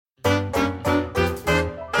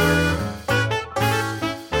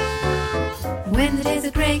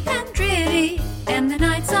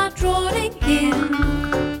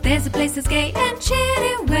skate and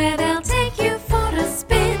cheer where they'll take you for a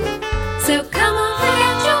spin. So come on,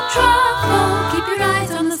 forget your trouble, keep your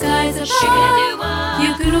eyes on the skies above.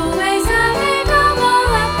 You can always have a double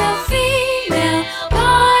at the Female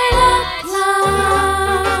Pilot Club.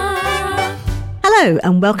 Hello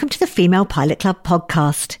and welcome to the Female Pilot Club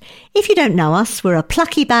podcast. If you don't know us, we're a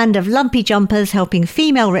plucky band of lumpy jumpers helping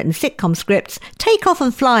female-written sitcom scripts take off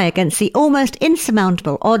and fly against the almost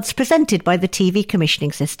insurmountable odds presented by the TV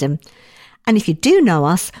commissioning system. And if you do know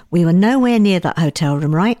us, we were nowhere near that hotel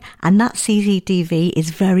room, right? And that CCTV is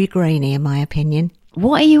very grainy, in my opinion.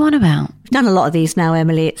 What are you on about? We've done a lot of these now,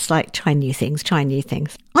 Emily. It's like, try new things.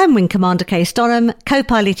 I'm Wing Commander Kay Stonham.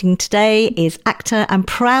 Co-piloting today is actor and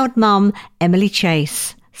proud mum, Emily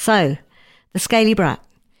Chase. So, the scaly brat.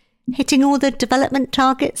 Hitting all the development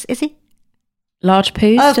targets, is he? Large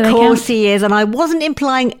poos? Of course he is, and I wasn't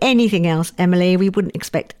implying anything else, Emily. We wouldn't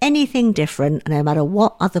expect anything different, no matter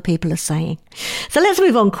what other people are saying. So let's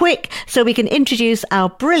move on quick so we can introduce our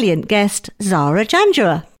brilliant guest, Zara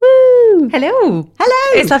Janjua. Woo! Hello.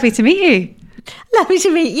 Hello. It's lovely to meet you. Lovely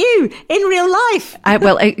to meet you in real life. I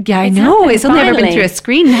know. It's only ever been through a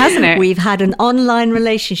screen, hasn't it? We've had an online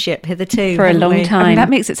relationship hitherto. For a long time. I mean, that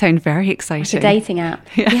makes it sound very exciting. Like a dating app.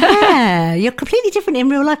 Yeah. You're completely different in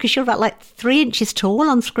real life because you're about 3 inches tall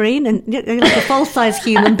on screen and you're like a full-size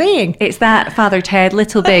human being. It's that Father Ted,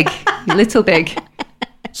 little big, little big.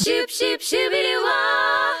 Shoop, shoop,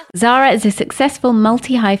 shooby-doo-wah. Zara is a successful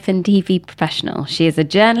multi-TV professional. She is a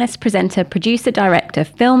journalist, presenter, producer, director,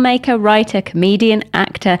 filmmaker, writer, comedian,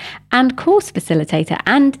 actor, and course facilitator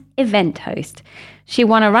and event host. She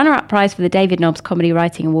won a runner-up prize for the David Nobbs Comedy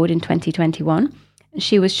Writing Award in 2021.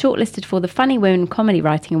 She was shortlisted for the Funny Women Comedy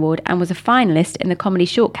Writing Award and was a finalist in the Comedy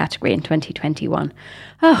Short category in 2021.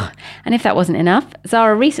 Oh, and if that wasn't enough,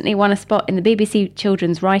 Zara recently won a spot in the BBC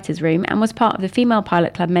Children's Writers' Room and was part of the Female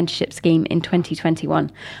Pilot Club mentorship scheme in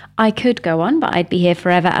 2021. I could go on, but I'd be here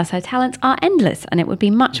forever as her talents are endless, and it would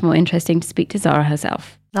be much more interesting to speak to Zara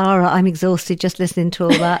herself. Zara, I'm exhausted just listening to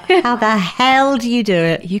all that. How the hell do you do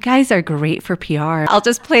it? You guys are great for PR. I'll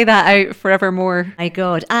just play that out forevermore. My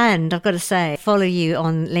God. And I've got to say, follow you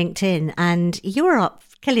on LinkedIn and you were up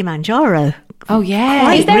Kilimanjaro. Oh,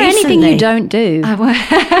 yeah. Is there anything you don't do?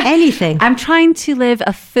 Anything. I'm trying to live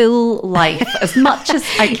a full life as much as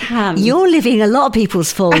I can. You're living a lot of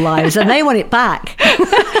people's full lives and they want it back.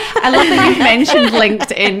 I love that you've mentioned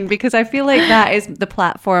LinkedIn because I feel like that is the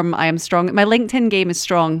platform I am strong. My LinkedIn game is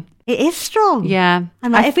strong. It is strong. Yeah.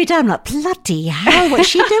 I'm like, every day I'm like, bloody hell, what's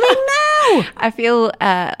she doing now? I feel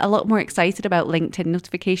a lot more excited about LinkedIn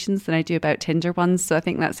notifications than I do about Tinder ones. So I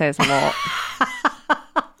think that says a lot.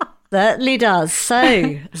 Certainly does.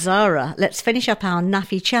 So, Zara, let's finish up our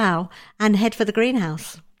naffy chow and head for the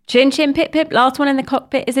greenhouse. Chin chin pip pip, last one in the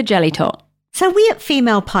cockpit is a jelly tot. So we at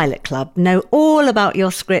Female Pilot Club know all about your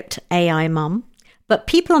script, AI Mum, but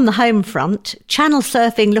people on the home front, channel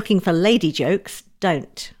surfing looking for lady jokes,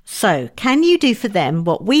 don't. So can you do for them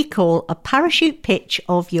what we call a parachute pitch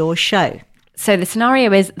of your show? So the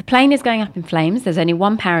scenario is the plane is going up in flames. There's only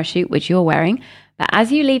one parachute, which you're wearing. But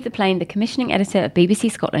as you leave the plane, the commissioning editor of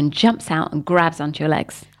BBC Scotland jumps out and grabs onto your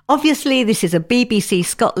legs. Obviously, this is a BBC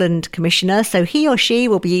Scotland commissioner, so he or she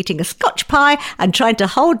will be eating a Scotch pie and trying to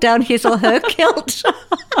hold down his or her kilt.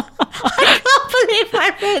 I can't believe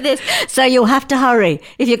I read this. So you'll have to hurry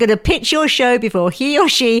if you're going to pitch your show before he or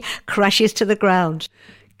she crashes to the ground.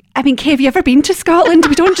 I mean, Kay, have you ever been to Scotland?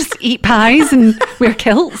 We don't just eat pies and wear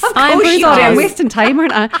kilts. I'm sorry, I'm wasting time,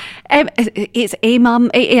 aren't I? It's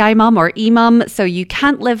AI mum or E-mum, so you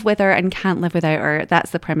can't live with her and can't live without her.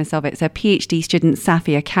 That's the premise of it. So a PhD student,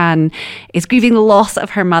 Safia Khan, is grieving the loss of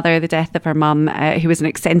her mother, the death of her mum, who was an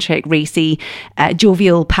eccentric, racy,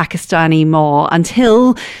 jovial Pakistani ma,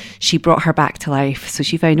 until she brought her back to life. So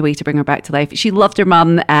she found a way to bring her back to life. She loved her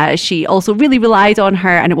mum. She also really relied on her,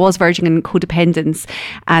 and it was verging on codependence.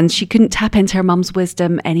 And she couldn't tap into her mum's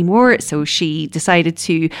wisdom anymore. So she decided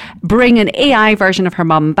to bring an AI version of her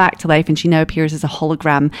mum back to life. And she now appears as a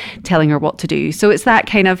hologram telling her what to do. So it's that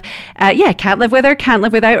kind of, can't live with her, can't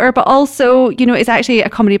live without her. But also, it's actually a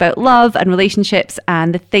comedy about love and relationships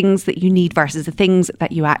and the things that you need versus the things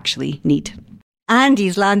that you actually need. And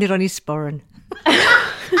he's landed on his sporran.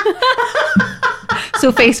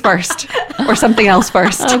 So face first or something else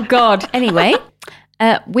first. Oh, God. Anyway.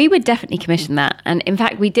 We would definitely commission that. And in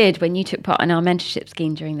fact, we did when you took part in our mentorship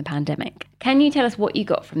scheme during the pandemic. Can you tell us what you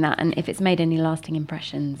got from that and if it's made any lasting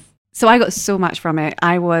impressions? So I got so much from it.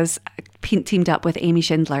 I was teamed up with Amy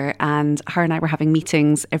Schindler, and her and I were having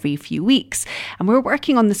meetings every few weeks, and we were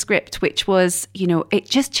working on the script, which was, it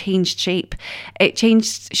just changed shape. It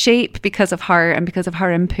changed shape because of her and because of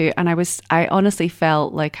her input. And I honestly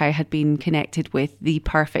felt like I had been connected with the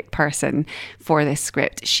perfect person for this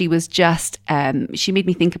script. She was just, she made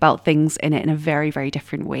me think about things in it in a very, very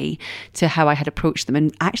different way to how I had approached them,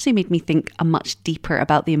 and actually made me think much deeper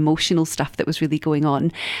about the emotional stuff that was really going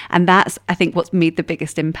on. And that's, I think, what's made the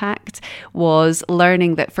biggest impact, was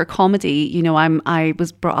learning that for comedy, I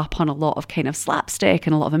was brought up on a lot of kind of slapstick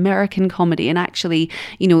and a lot of American comedy. And actually,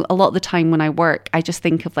 a lot of the time when I work, I just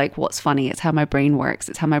think of like, what's funny? It's how my brain works.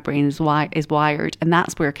 It's how my brain is wired. And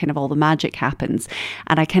that's where kind of all the magic happens.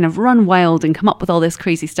 And I kind of run wild and come up with all this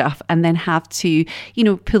crazy stuff, and then have to,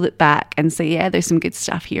 pull it back and say, yeah, there's some good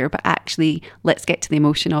stuff here, but actually let's get to the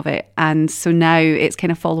emotion of it. And so now it's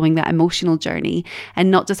kind of following that emotional journey,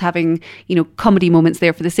 and not just having, comedy moments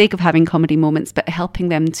there for the sake of having comedy moments, but helping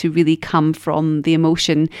them to really come from the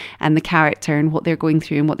emotion and the character and what they're going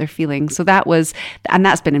through and what they're feeling. So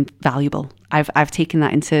that's been invaluable. I've taken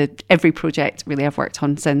that into every project really I've worked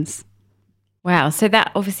on since. Wow. So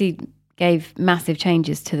that obviously gave massive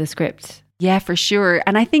changes to the script. Yeah, for sure.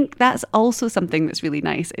 And I think that's also something that's really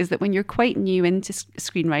nice, is that when you're quite new into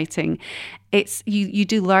screenwriting, it's you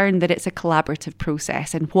do learn that it's a collaborative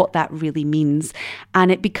process and what that really means.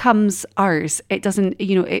 And it becomes ours. It doesn't,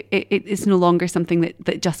 it's no longer something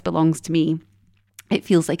that just belongs to me. It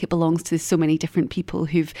feels like it belongs to so many different people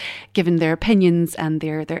who've given their opinions and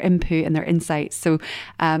their input and their insights. So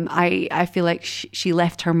I feel like she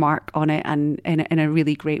left her mark on it, and in a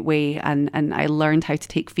really great way. And I learned how to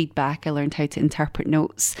take feedback. I learned how to interpret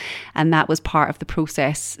notes, and that was part of the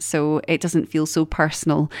process. So it doesn't feel so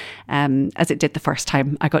personal as it did the first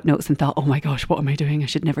time I got notes and thought, oh my gosh, what am I doing? I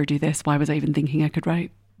should never do this. Why was I even thinking I could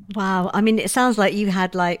write? Wow. I mean, it sounds like you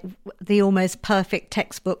had like the almost perfect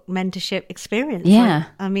textbook mentorship experience. Yeah. Like,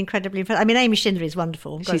 I'm incredibly impressed. I mean, Amy Schindler is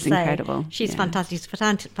wonderful. She's incredible. She's fantastic. She's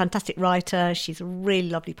a fantastic writer. She's a really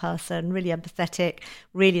lovely person, really empathetic,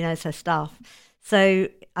 really knows her stuff. So,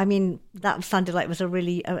 I mean, that sounded like it was a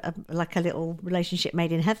really, like a little relationship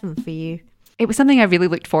made in heaven for you. It was something I really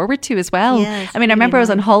looked forward to as well. Yeah, I mean, I remember I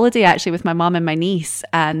was on holiday actually with my mum and my niece,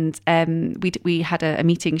 and we had a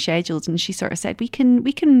meeting scheduled, and she sort of said, we can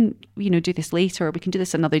do this later, or we can do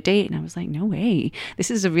this another date. And I was like, no way.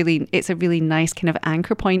 It's a really nice kind of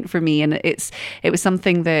anchor point for me, and it was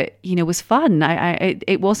something that was fun.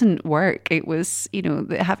 It wasn't work. It was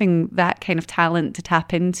having that kind of talent to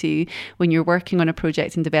tap into when you're working on a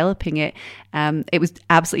project and developing it. It was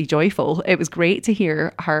absolutely joyful. It was great to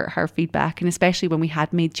hear her feedback, and especially when we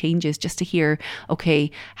had made changes, just to hear,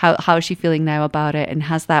 okay, how is she feeling now about it, and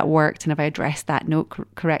has that worked, and have I addressed that note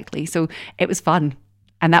correctly? So it was fun,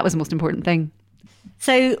 and that was the most important thing.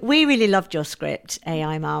 So we really loved your script,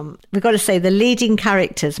 AI Mum. We've got to say the leading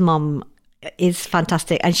character's mum is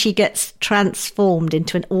fantastic, and she gets transformed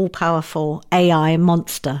into an all-powerful AI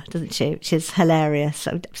monster, doesn't she? Which is hilarious.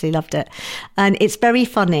 So absolutely loved it, and it's very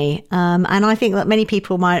funny. And I think that many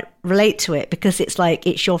people might relate to it, because it's like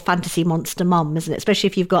it's your fantasy monster mum, isn't it? Especially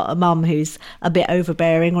if you've got a mum who's a bit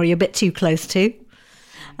overbearing or you're a bit too close to.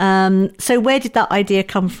 So where did that idea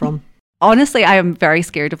come from? Honestly, I am very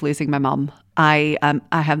scared of losing my mum. I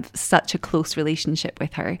have such a close relationship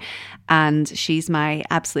with her, and she's my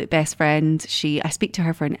absolute best friend. I speak to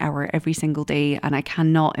her for an hour every single day, and I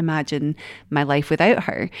cannot imagine my life without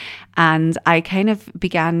her. And I kind of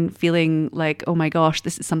began feeling like, oh my gosh,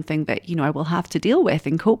 this is something that, I will have to deal with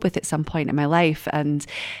and cope with at some point in my life. And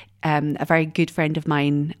a very good friend of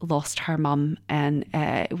mine lost her mum, and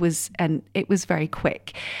it was very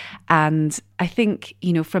quick. And I think,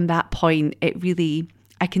 from that point, it really,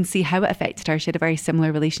 I can see how it affected her. She had a very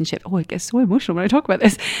similar relationship. Oh, I get so emotional when I talk about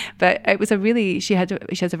this. But it was she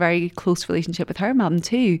has a very close relationship with her mum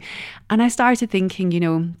too. And I started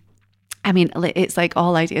thinking, I mean, it's like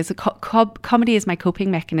all ideas. Comedy is my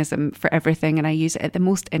coping mechanism for everything, and I use it at the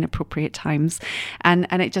most inappropriate times, and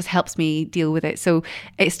it just helps me deal with it. So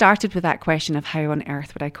it started with that question of how on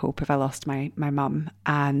earth would I cope if I lost my mum,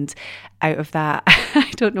 and out of that,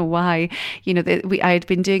 I don't know why, I had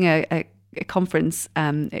been doing a conference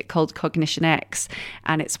called Cognition X,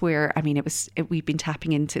 and it's where, I mean, we've been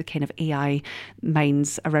tapping into kind of AI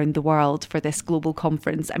minds around the world for this global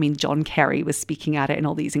conference. I mean, John Kerry was speaking at it, and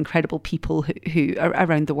all these incredible people who are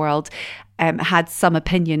around the world had some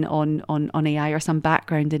opinion on AI or some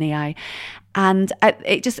background in AI. And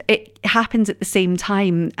it happens at the same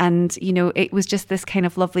time. And, it was just this kind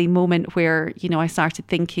of lovely moment where, I started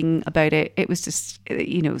thinking about it. It was just,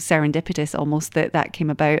 serendipitous almost that came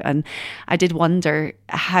about. And I did wonder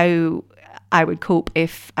how I would cope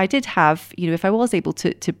if I did have, if I was able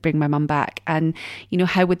to bring my mum back, and,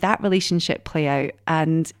 how would that relationship play out?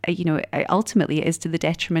 And, ultimately it is to the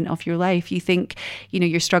detriment of your life. You think,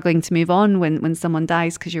 you're struggling to move on when someone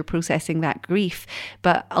dies because you're processing that grief.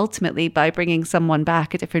 But ultimately, by bringing someone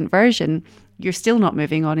back, a different version, you're still not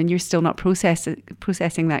moving on, and you're still not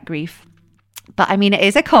processing that grief. But I mean, it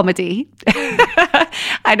is a comedy.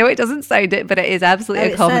 I know it doesn't sound it, but it is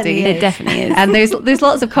absolutely a comedy. It definitely is. And there's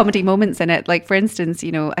lots of comedy moments in it. Like, for instance,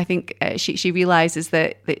 I think she realizes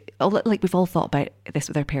that like, we've all thought about this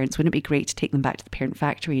with our parents. Wouldn't it be great to take them back to the parent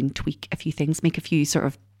factory and tweak a few things, make a few sort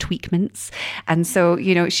of tweakments? And so,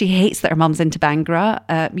 she hates that her mum's into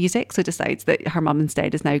Bhangra music, so decides that her mum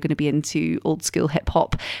instead is now going to be into old school hip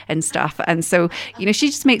hop and stuff. And so, she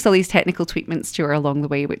just makes all these technical tweakments to her along the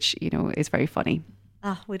way, which, is very funny.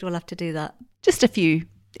 We'd all have to do that. Just a few.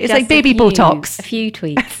 It's Just like baby Botox. A few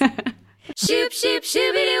tweets. Shoop, shoop,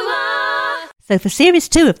 shoobity-wah. So for Series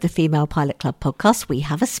 2 of the Female Pilot Club podcast, we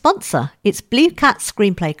have a sponsor. It's Blue Cat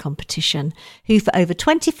Screenplay Competition, who for over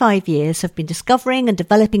 25 years have been discovering and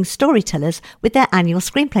developing storytellers with their annual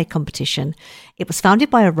screenplay competition. It was founded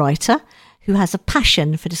by a writer who has a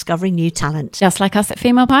passion for discovering new talent. Just like us at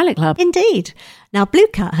Female Pilot Club. Indeed. Now, Blue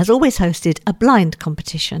Cat has always hosted a blind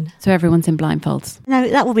competition. So everyone's in blindfolds. No,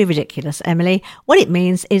 that will be ridiculous, Emily. What it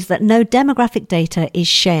means is that no demographic data is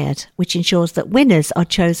shared, which ensures that winners are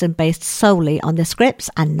chosen based solely on their scripts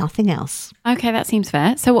and nothing else. Okay, that seems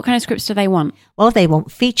fair. So what kind of scripts do they want? Well, they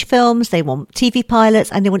want feature films, they want TV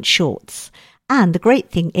pilots, and they want shorts. And the great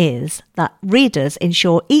thing is that readers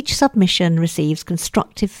ensure each submission receives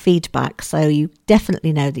constructive feedback, so you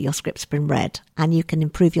definitely know that your script's been read and you can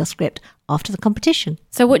improve your script after the competition.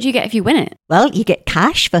 So what do you get if you win it? Well, you get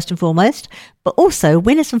cash, first and foremost, but also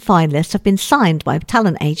winners and finalists have been signed by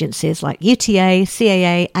talent agencies like UTA,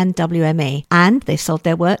 CAA and WME, and they've sold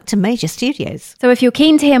their work to major studios. So if you're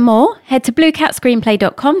keen to hear more, head to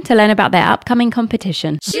bluecatscreenplay.com to learn about their upcoming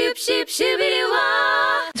competition. Shoop, shoop,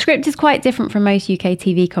 shoobity-wah. The script is quite different from most UK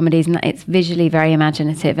TV comedies in that it's visually very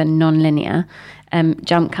imaginative and non-linear,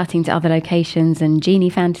 jump cutting to other locations and genie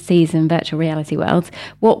fantasies and virtual reality worlds.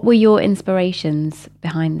 What were your inspirations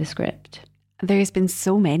behind the script? There's been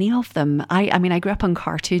so many of them. I mean, I grew up on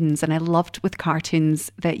cartoons, and I loved with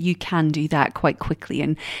cartoons that you can do that quite quickly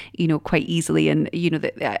and, quite easily. And,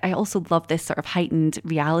 I also love this sort of heightened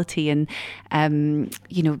reality and,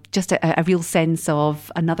 just a real sense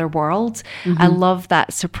of another world. Mm-hmm. I love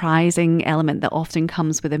that surprising element that often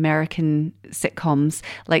comes with American sitcoms,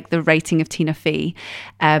 like the writing of Tina Fey.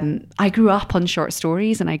 I grew up on short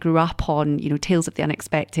stories, and I grew up on, Tales of the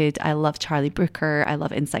Unexpected. I love Charlie Brooker. I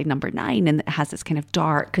love Inside Number 9, and has this kind of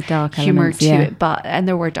dark humor elements, to yeah. it, and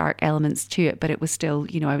there were dark elements to it, but it was still,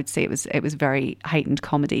 I would say it was very heightened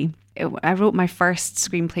comedy. I wrote my first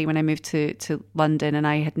screenplay when I moved to London, and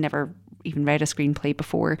I had never even read a screenplay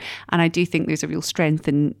before, and I do think there's a real strength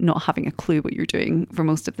in not having a clue what you're doing for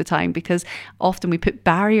most of the time, because often we put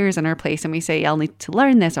barriers in our place and we say, I'll need to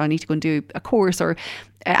learn this, or I need to go and do a course, or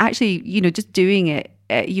actually, just doing it.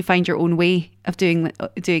 You find your own way of doing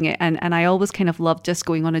it. And I always kind of loved just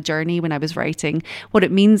going on a journey when I was writing. What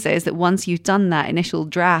it means is that once you've done that initial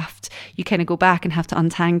draft, you kind of go back and have to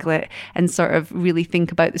untangle it and sort of really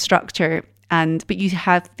think about the structure. But you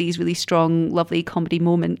have these really strong, lovely comedy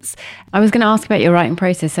moments. I was going to ask about your writing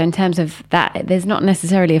process. So in terms of that, there's not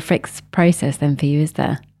necessarily a fixed process then for you, is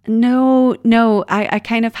there? No, I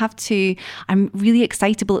kind of have to, I'm really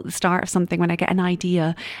excitable at the start of something when I get an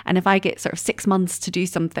idea. And if I get sort of 6 months to do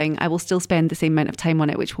something, I will still spend the same amount of time on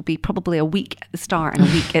it, which will be probably a week at the start and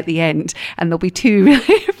a week at the end. And there'll be 2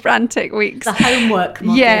 really frantic weeks. The homework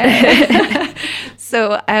model. Yeah.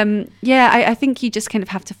 So, I think you just kind of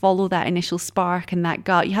have to follow that initial spark and that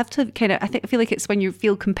gut. You have to kind of, I feel like it's when you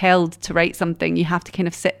feel compelled to write something, you have to kind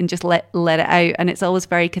of sit and just let it out. And it's always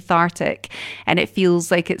very cathartic, and it feels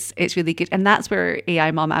like it's really good. And that's where AI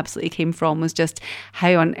Mum absolutely came from, was just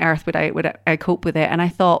how on earth would I cope with it? And I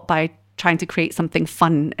thought by trying to create something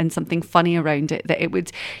fun and something funny around it, that it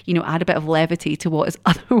would, add a bit of levity to what is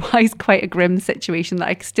otherwise quite a grim situation that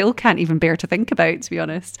I still can't even bear to think about, to be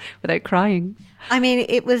honest, without crying. I mean,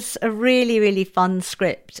 it was a really, really fun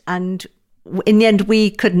script. And in the end, we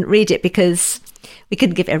couldn't read it because we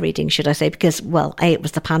couldn't give it a reading, should I say, because, well, A, it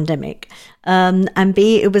was the pandemic. And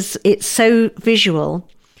B, it's so visual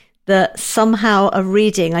that somehow a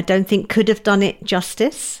reading, I don't think, could have done it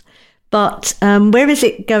justice. But where is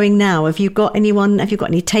it going now? Have you got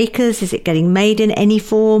any takers? Is it getting made in any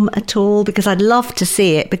form at all? Because I'd love to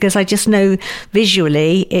see it, because I just know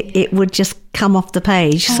visually it would just come off the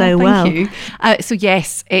page so thank well. you. So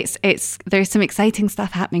yes, it's there's some exciting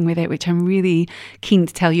stuff happening with it, which I'm really keen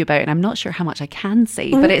to tell you about, and I'm not sure how much I can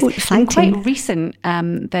say, but it's exciting. quite recent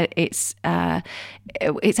that it's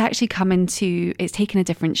actually it's taken a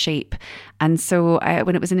different shape. And so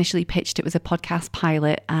when it was initially pitched, it was a podcast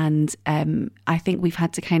pilot, and I think we've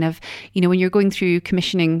had to kind of, when you're going through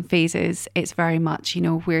commissioning phases, it's very much,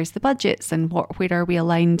 where's the budgets and where are we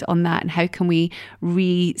aligned on that, and how can we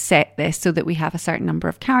reset this so that we have a certain number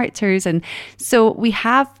of characters. And so we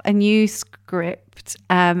have a new script,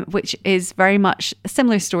 which is very much a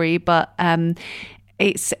similar story, but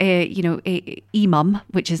it's eMum,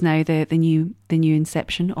 which is now the new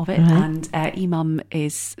inception of it, and eMum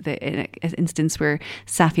is an instance where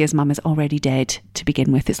Safia's mum is already dead to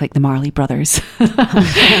begin with. It's like the Marley brothers;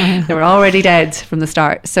 they were already dead from the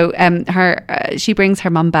start. So she brings her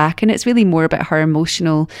mum back, and it's really more about her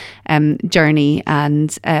emotional journey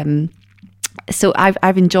and. So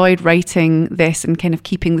I've enjoyed writing this and kind of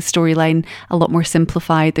keeping the storyline a lot more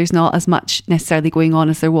simplified. There's not as much necessarily going on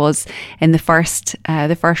as there was in the first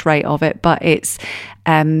write of it, but it's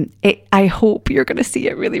I hope you're going to see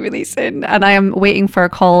it really, really soon, and I am waiting for a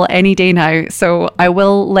call any day now. So I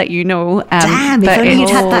will let you know. Damn! If only you'd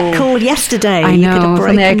had that call yesterday. I know. If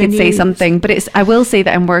only I could say news. something. But I will say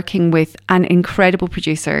that I'm working with an incredible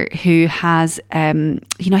producer who has, I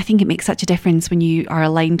think it makes such a difference when you are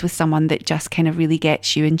aligned with someone that just kind of really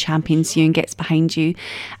gets you and champions you and gets behind you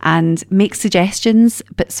and makes suggestions,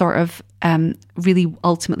 but sort of really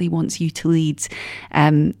ultimately wants you to lead.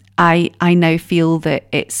 I now feel that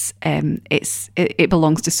it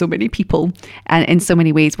belongs to so many people, and in so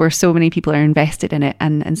many ways where so many people are invested in it,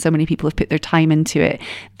 and so many people have put their time into it,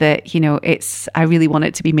 that I really want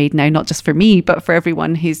it to be made now, not just for me, but for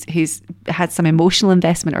everyone who's had some emotional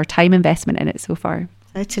investment or time investment in it so far.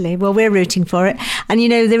 Totally. Well, we're rooting for it. And,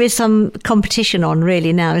 there is some competition on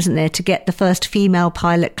really now, isn't there, to get the first female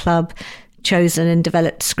pilot club chosen and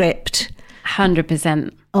developed script.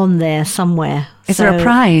 100%. On there somewhere. Is there a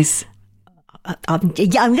prize? I'm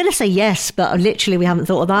going to say yes, but literally we haven't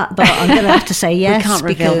thought of that. But I'm going to have to say yes. We can't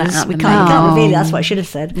reveal that. We can't reveal it. That's what I should have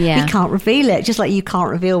said. Yeah. We can't reveal it. Just like you can't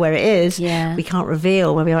reveal where it is. Yeah. We can't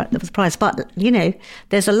reveal where we are at the prize. But,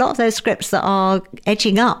 there's a lot of those scripts that are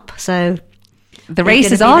edging up. So... The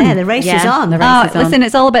race is on. The race is on. Listen,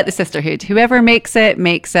 it's all about the sisterhood. Whoever makes it,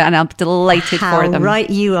 and I'm delighted for them. How right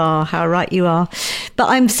you are. But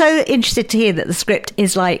I'm so interested to hear that the script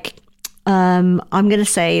is like, I'm going to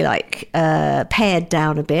say like pared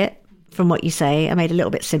down a bit from what you say. I made it a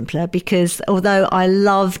little bit simpler because although I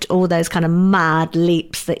loved all those kind of mad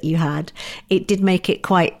leaps that you had, it did make it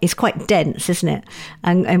it's quite dense, isn't it?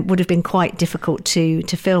 And would have been quite difficult to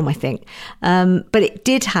film, I think. But it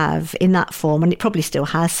did have in that form, and it probably still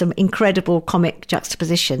has, some incredible comic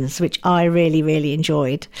juxtapositions, which I really, really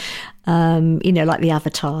enjoyed. Like the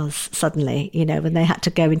avatars suddenly, when they had to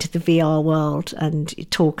go into the VR world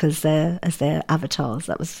and talk as their avatars.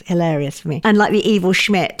 That was hilarious for me. And like the evil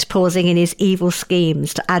Schmidt pausing in his evil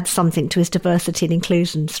schemes to add something to his diversity and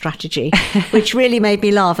inclusion strategy, which really made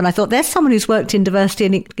me laugh. And I thought, there's someone who's worked in diversity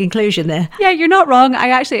and inclusion there. Yeah, you're not wrong. I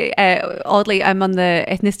actually, oddly, I'm on the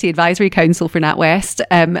Ethnicity Advisory Council for NatWest,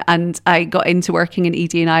 and I got into working in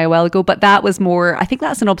ED&I a while ago, but that was more, I think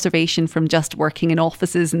that's an observation from just working in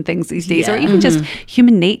offices and things these days, or even just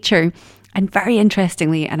human nature. And very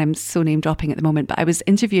interestingly, and I'm so name dropping at the moment, but I was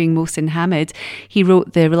interviewing Mohsin Hamid. He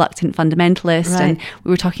wrote The Reluctant Fundamentalist, and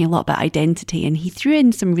we were talking a lot about identity, and he threw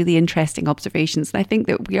in some really interesting observations. And I think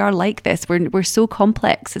that we are like this. We're so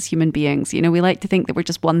complex as human beings. We like to think that we're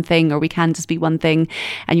just one thing, or we can just be one thing,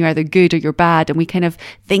 and you're either good or you're bad. And we kind of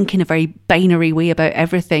think in a very binary way about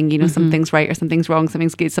everything. Something's right or something's wrong,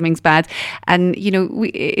 something's good, something's bad. And,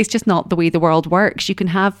 it's just not the way the world works. You can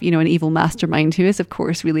have, an evil mastermind who is, of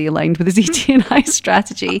course, really aligned with his ED&I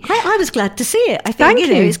strategy. I was glad to see it. I think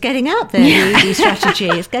it's getting out there, the ED strategy.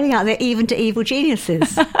 It's getting out there even to evil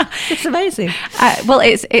geniuses. It's amazing. Well,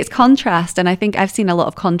 it's contrast, and I think I've seen a lot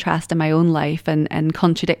of contrast in my own life and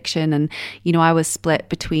contradiction. And I was split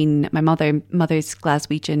between my mother's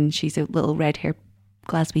Glaswegian. She's a little red hair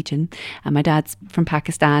Glaswegian, and my dad's from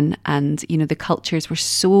Pakistan, and the cultures were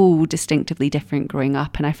so distinctively different growing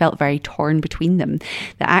up, and I felt very torn between them,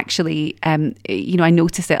 that actually I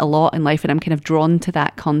notice it a lot in life, and I'm kind of drawn to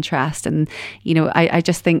that contrast. And I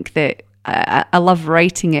just think that I love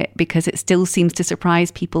writing it because it still seems to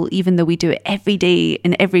surprise people, even though we do it every day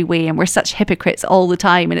in every way, and we're such hypocrites all the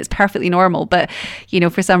time, and it's perfectly normal. But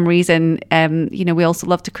for some reason, we also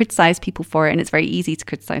love to criticize people for it, and it's very easy to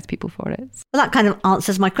criticize people for it. Well, that kind of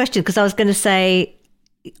answers my question, because I was going to say,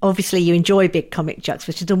 obviously you enjoy big comic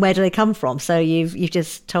juxtapositions, and where do they come from? So you've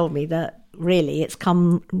just told me that really it's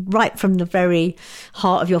come right from the very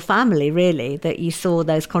heart of your family, really, that you saw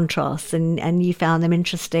those contrasts and you found them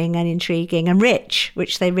interesting and intriguing and rich,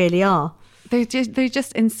 which they really are. They're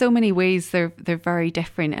just in so many ways they're very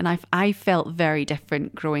different, and I felt very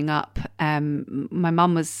different growing up. My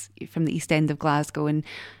mum was from the East End of Glasgow, and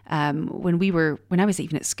when I was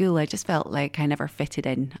even at school, I just felt like I never fitted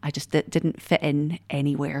in. I just didn't fit in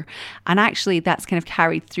anywhere, and actually that's kind of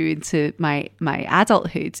carried through into my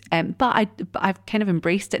adulthood. But I've kind of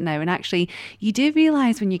embraced it now, and actually you do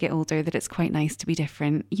realise when you get older that it's quite nice to be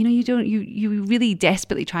different. You know, you really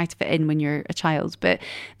desperately try to fit in when you're a child, but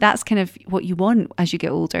that's kind of what you want as you get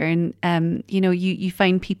older, and you know, you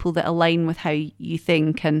find people that align with how you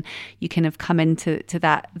think, and you kind of come into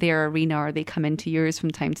their arena, or they come into yours from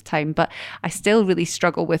time to time. But I still really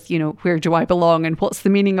struggle with, you know, where do I belong and what's the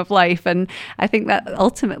meaning of life? And I think that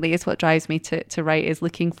ultimately is what drives me to write, is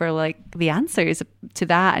looking for like the answers to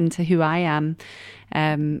that and to who I am,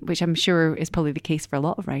 which I'm sure is probably the case for a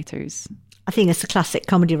lot of writers. I think it's a classic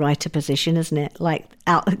comedy writer position, isn't it? Like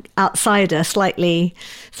outsider, slightly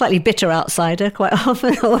bitter outsider quite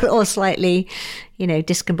often, or slightly, you know,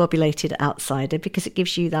 discombobulated outsider, because it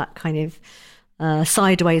gives you that kind of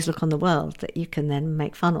sideways look on the world that you can then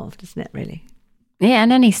make fun of, doesn't it, really? Yeah,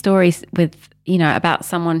 and any stories with, you know, about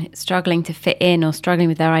someone struggling to fit in or struggling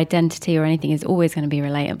with their identity or anything is always going to be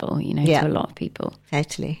relatable, you know, to a lot of people.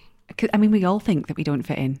 Totally. I mean, we all think that we don't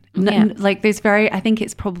fit in. Yeah. Like I think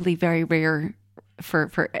it's probably very rare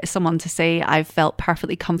for someone to say, I've felt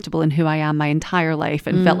perfectly comfortable in who I am my entire life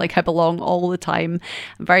and felt like I belong all the time.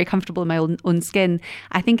 I'm very comfortable in my own skin.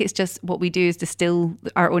 I think it's just what we do is distill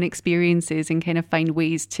our own experiences and kind of find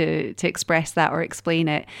ways to express that or explain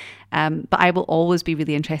it. But I will always be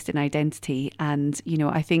really interested in identity. And, you know,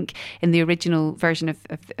 I think in the original version of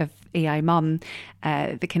AI Mum,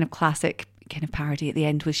 the kind of classic kind of parody at the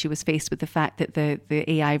end was she was faced with the fact that the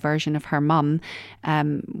AI version of her mum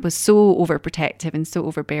was so overprotective and so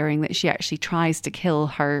overbearing that she actually tries to kill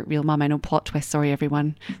her real mum. I know, plot twist, sorry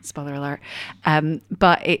everyone, spoiler alert.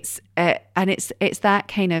 But it's that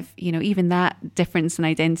kind of, you know, even that difference in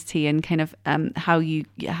identity and kind of how do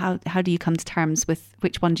you come to terms with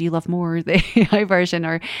which one do you love more, the AI version,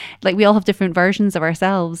 or like we all have different versions of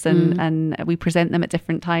ourselves and we present them at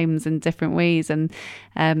different times in different ways, and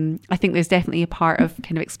I think there's definitely a part of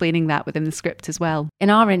kind of explaining that within the script as well. In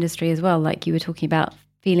our industry as well, like you were talking about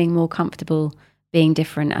feeling more comfortable being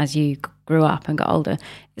different as you grew up and got older,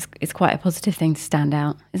 it's quite a positive thing to stand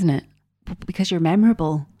out, isn't it? Because you're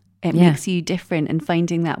memorable. It makes you different, and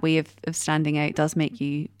finding that way of standing out does make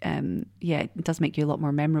you, it does make you a lot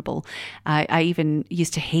more memorable. I even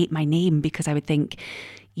used to hate my name because I would think,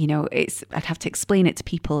 you know, I'd have to explain it to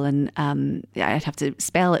people, and I'd have to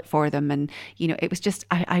spell it for them. And, you know, it was just,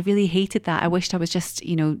 I really hated that. I wished I was just,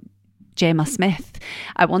 you know, Gemma Smith.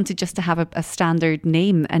 I wanted just to have a standard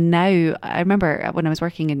name. And now I remember when I was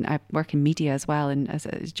I work in media as well, and as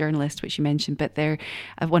a journalist, which you mentioned, but there,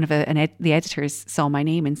 one of the editors saw my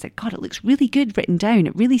name and said, God, it looks really good written down.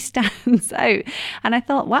 It really stands out. And I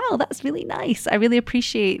thought, wow, that's really nice. I really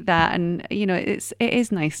appreciate that. And, you know, it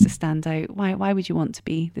is nice to stand out. Why would you want to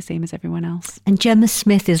be the same as everyone else? And Gemma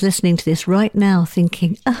Smith is listening to this right now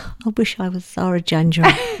thinking, oh, I wish I was Zara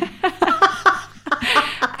Janjua.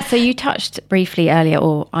 So you touched briefly earlier,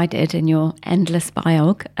 or I did, in your endless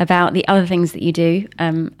biog about the other things that you do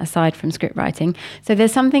aside from script writing. So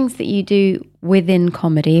there's some things that you do within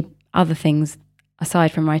comedy, other things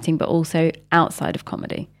aside from writing, but also outside of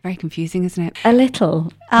comedy. Very confusing, isn't it? A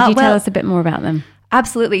little. Could you tell us a bit more about them?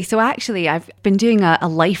 Absolutely. So actually, I've been doing a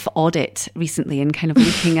life audit recently and kind of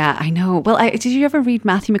looking at, I know, well, did you ever read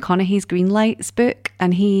Matthew McConaughey's Greenlights book?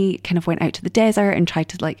 And he kind of went out to the desert and tried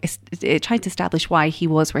to establish why he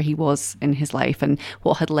was where he was in his life and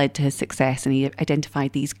what had led to his success. And he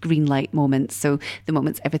identified these green light moments. So the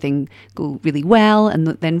moments everything go really well, and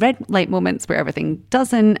then red light moments where everything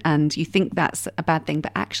doesn't. And you think that's a bad thing,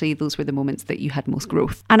 but actually those were the moments that you had most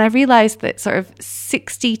growth. And I realized that sort of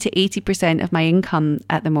 60 to 80% of my income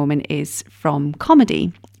at the moment is from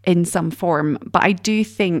comedy in some form, but I do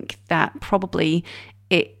think that probably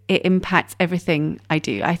it impacts everything I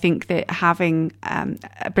do. I think that having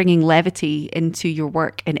bringing levity into your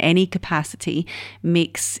work in any capacity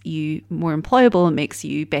makes you more employable, it makes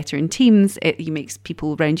you better in teams, it makes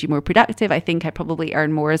people around you more productive. I think I probably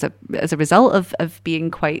earn more as a result of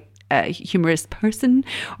being quite humorous person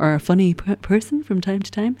or a funny person from time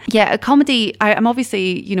to time. Yeah, a comedy. I'm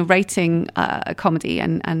obviously, writing a comedy,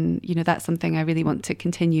 and that's something I really want to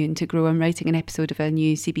continue and to grow. I'm writing an episode of a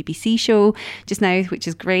new CBBC show just now, which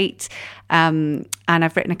is great. And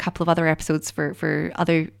I've written a couple of other episodes for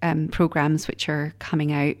other programs which are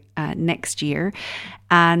coming out next year.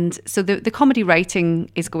 And so the comedy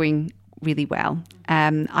writing is going really well.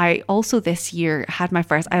 I also this year had my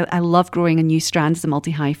first, I love growing a new strand as a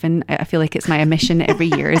multi-hyphen. I feel like it's my mission every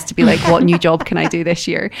year is to be like, what new job can I do this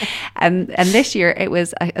year? And this year it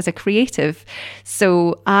was as a creative.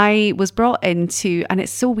 So I was brought into, and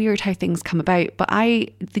it's so weird how things come about, but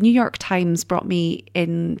the New York Times brought me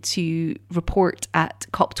in to report at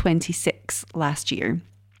COP26 last year.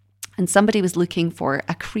 And somebody was looking for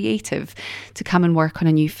a creative to come and work on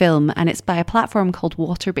a new film. And it's by a platform called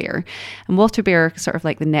Waterbear. And Waterbear, sort of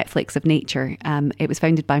like the Netflix of nature. It was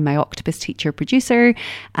founded by my octopus teacher producer.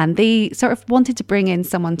 And they sort of wanted to bring in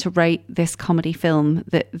someone to write this comedy film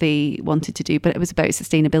that they wanted to do. But it was about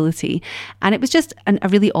sustainability. And it was just a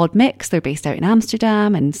really odd mix. They're based out in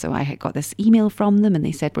Amsterdam. And so I had got this email from them. And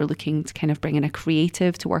they said, we're looking to kind of bring in a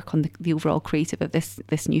creative to work on the overall creative of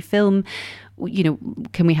this new film.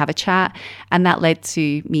 Can we have a chat? And that led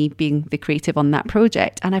to me being the creative on that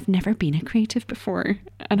project. And I've never been a creative before.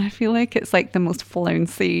 And I feel like it's like the most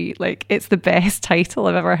flouncy, like it's the best title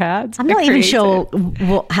I've ever had. I'm not even sure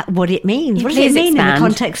what it means. What does it mean in the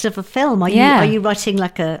context of a film? Are you writing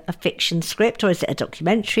like a fiction script, or is it a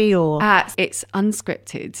documentary? Or it's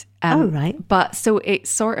unscripted. Right. But so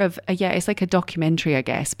it's sort of, it's like a documentary, I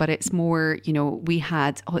guess, but it's more, we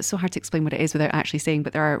had, it's so hard to explain what it is without actually saying,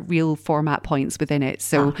 but there are real format points within it.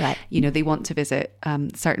 So, they want to visit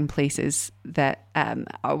certain places that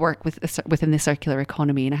work within the circular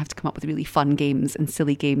economy, and I have to come up with really fun games and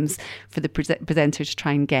silly games for the presenter to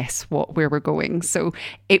try and guess where we're going. So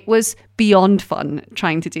it was beyond fun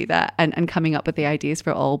trying to do that and coming up with the ideas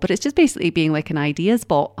for it all. But it's just basically being like an ideas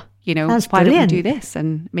bot. That's why brilliant. don't we do this,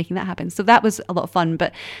 and making that happen. So that was a lot of fun.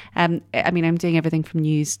 But I'm doing everything from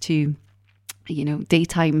news to,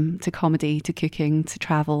 daytime to comedy to cooking to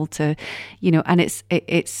travel to, and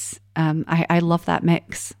I love that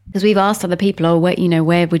mix. Because we've asked other people,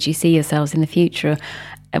 where would you see yourselves in the future?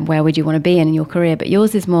 And where would you want to be in your career? But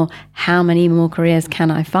yours is more, how many more careers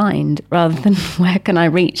can I find, rather than where can I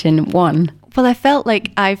reach in one? Well, I felt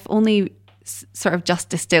like I've only sort of just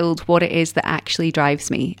distilled what it is that actually drives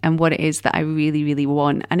me and what it is that I really, really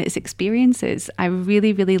want. And it's experiences. I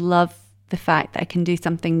really, really love the fact that I can do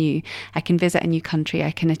something new. I can visit a new country.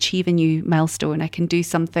 I can achieve a new milestone. I can do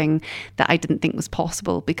something that I didn't think was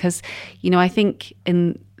possible. Because, I think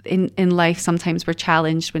in life, sometimes we're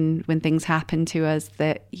challenged when things happen to us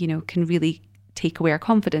that, can really take away our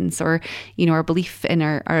confidence or, our belief in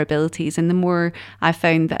our abilities. And the more I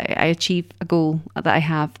found that I achieve a goal that I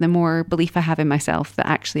have, the more belief I have in myself that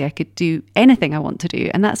actually I could do anything I want to do.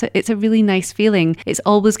 And it's a really nice feeling. It's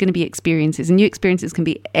always going to be experiences, and new experiences can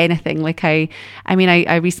be anything. Like I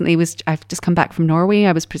recently I've just come back from Norway.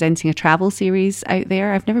 I was presenting a travel series out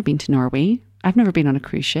there. I've never been to Norway. I've never been on a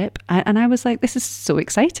cruise ship. And I was like, this is so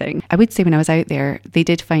exciting. I would say when I was out there, they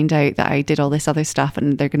did find out that I did all this other stuff,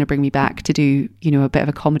 and they're going to bring me back to do, a bit of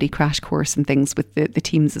a comedy crash course and things with the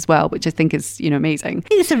teams as well, which I think is, amazing. I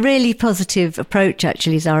think it's a really positive approach,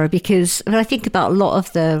 actually, Zara, because when I think about a lot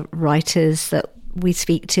of the writers that we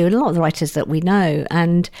speak to and a lot of the writers that we know,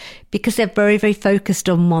 and because they're very, very focused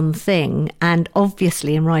on one thing, and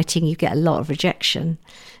obviously in writing you get a lot of rejection,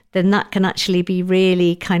 then that can actually be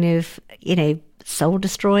really kind of, soul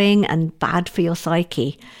destroying and bad for your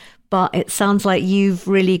psyche. But it sounds like you've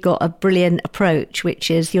really got a brilliant approach,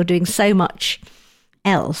 which is you're doing so much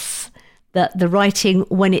else that the writing,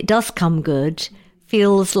 when it does come good,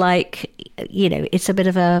 feels like, it's a bit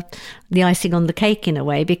of the icing on the cake in a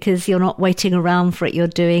way, because you're not waiting around for it. You're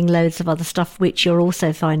doing loads of other stuff, which you're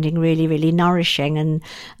also finding really, really nourishing and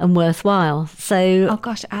worthwhile. So, oh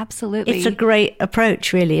gosh, absolutely. It's a great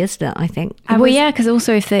approach, really, isn't it? I think. Because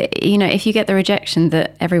also if you get the rejection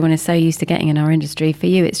that everyone is so used to getting in our industry, for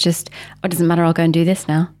you, it's just, it doesn't matter, I'll go and do this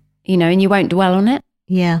now, and you won't dwell on it.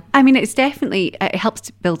 Yeah. It's definitely, it helps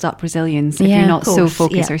to build up resilience if you're not so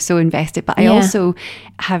focused or so invested. But I also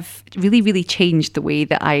have really, really changed the way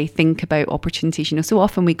that I think about opportunities. So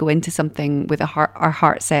often we go into something with our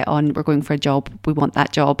heart set on, we're going for a job, we want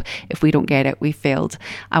that job. If we don't get it, we failed.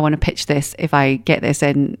 I want to pitch this. If I get this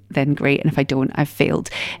in, then great. And if I don't, I've failed.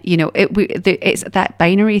 It's that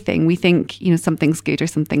binary thing. We think, something's good or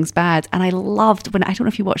something's bad. And I loved I don't know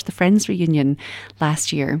if you watched the Friends reunion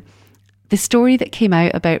last year, the story that came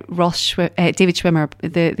out about David Schwimmer,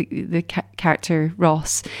 the character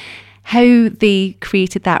Ross, how they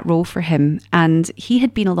created that role for him. And he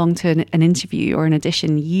had been along to an interview or an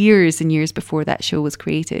audition years and years before that show was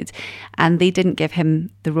created, and they didn't give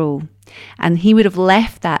him the role. And he would have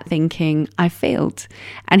left that thinking, I failed.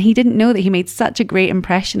 And he didn't know that he made such a great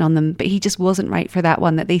impression on them, but he just wasn't right for that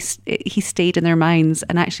one, that he stayed in their minds.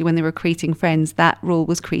 And actually, when they were creating Friends, that role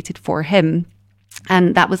was created for him.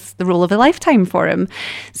 And that was the role of a lifetime for him.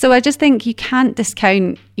 So I just think you can't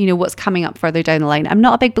discount, what's coming up further down the line. I'm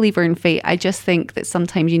not a big believer in fate. I just think that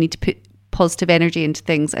sometimes you need to put positive energy into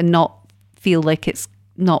things and not feel like it's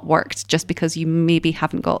not worked just because you maybe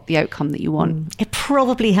haven't got the outcome that you want. It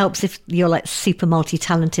probably helps if you're like super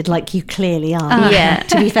multi-talented, like you clearly are. Yeah.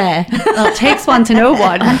 To be fair. Well, it takes one to know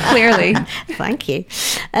one, clearly. Thank you.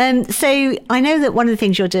 So I know that one of the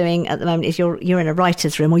things you're doing at the moment is you're in a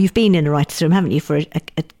writer's room, or you've been in a writer's room, haven't you, for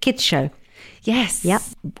a kids show? Yes. Yep.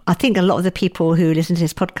 I think a lot of the people who listen to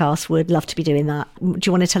this podcast would love to be doing that. Do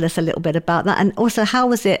you want to tell us a little bit about that? And also, how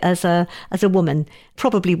was it as a woman?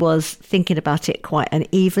 Probably was, thinking about it, quite an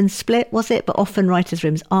even split, was it? But often writers'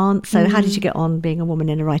 rooms aren't. So how did you get on being a woman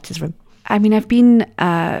in a writer's room? I mean, I've been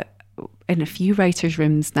in a few writers'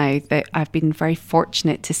 rooms now that I've been very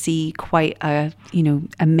fortunate to see quite a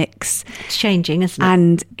mix. It's changing, isn't it?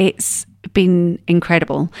 And it's been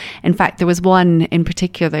incredible. In fact, there was one in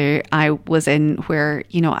particular I was in where,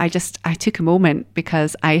 I took a moment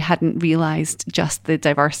because I hadn't realised just the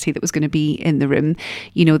diversity that was going to be in the room.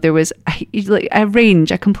 There was a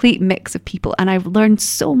range, a complete mix of people, and I've learned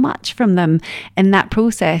so much from them in that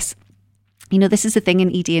process. This is the thing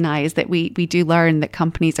in ED&I, is that we do learn that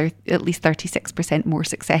companies are at least 36% more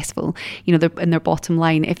successful, in their bottom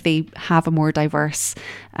line, if they have a more diverse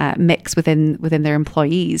mix within their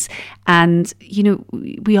employees. And,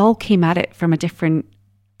 we all came at it from a different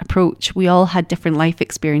approach. We all had different life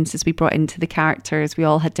experiences we brought into the characters. We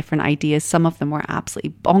all had different ideas. Some of them were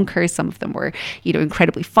absolutely bonkers. Some of them were,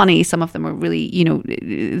 incredibly funny. Some of them were really,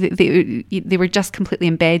 they were just completely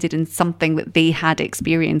embedded in something that they had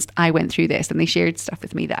experienced. I went through this, and they shared stuff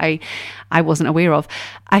with me that I wasn't aware of.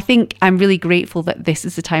 I think I'm really grateful that this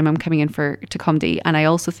is the time I'm coming in to comedy. And I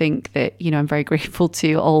also think that, I'm very grateful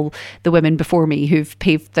to all the women before me who've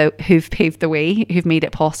paved the way, who've made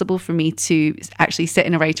it possible for me to actually sit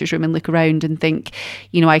in a writer's room and look around and think,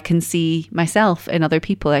 I can see myself in other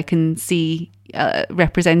people. I can see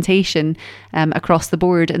representation across the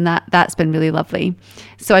board, and that's been really lovely.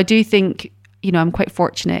 So I do think, I'm quite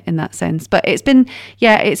fortunate in that sense. But it's been,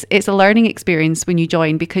 it's a learning experience when you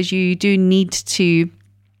join, because you do need to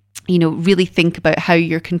really think about how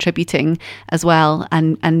you're contributing as well,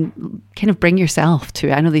 and kind of bring yourself to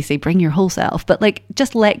it. I know they say bring your whole self, but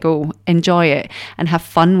just let go, enjoy it, and have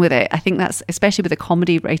fun with it. I think that's, especially with a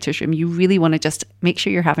comedy writer's room, you really want to just make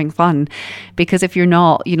sure you're having fun, because if you're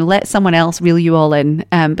not, let someone else reel you all in,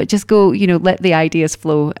 but just go, let the ideas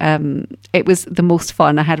flow. It was the most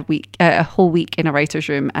fun. I had a whole week in a writer's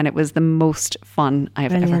room, and it was the most fun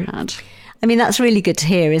I've ever had. I mean, that's really good to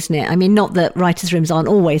hear, isn't it? I mean, not that writers' rooms aren't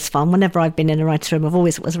always fun. Whenever I've been in a writer's room,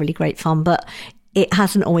 it was really great fun, but it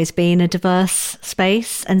hasn't always been a diverse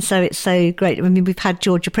space. And so it's so great. I mean, we've had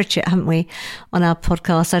Georgia Pritchett, haven't we, on our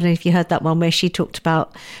podcast? I don't know if you heard that one, where she talked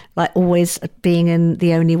about always being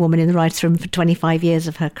the only woman in the writer's room for 25 years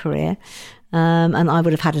of her career. And I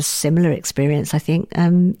would have had a similar experience, I think.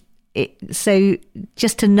 So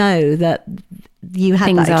just to know that you had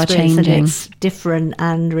things that experience, are changing, and it's different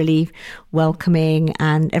and really welcoming,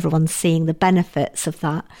 and everyone's seeing the benefits of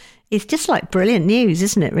that. It's just brilliant news,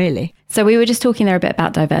 isn't it, really? So we were just talking there a bit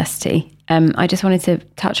about diversity. I just wanted to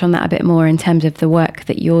touch on that a bit more in terms of the work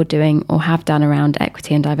that you're doing or have done around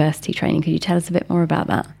equity and diversity training. Could you tell us a bit more about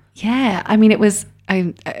that? Yeah, I mean,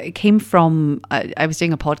 it came from, I was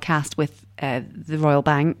doing a podcast with the Royal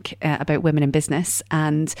Bank about women in business,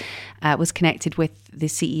 and was connected with the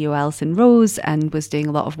CEO Alison Rose, and was doing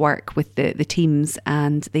a lot of work with the teams,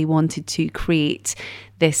 and they wanted to create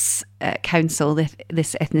this council,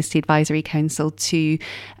 this ethnicity advisory council, to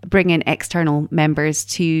bring in external members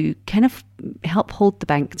to kind of help hold the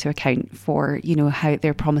bank to account for, how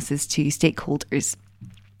their promises to stakeholders.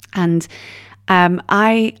 And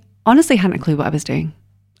I honestly hadn't a clue what I was doing.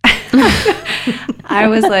 I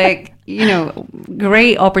was like,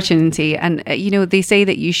 great opportunity. And, they say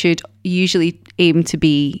that you should usually aim to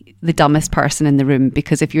be the dumbest person in the room,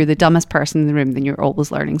 because if you're the dumbest person in the room, then you're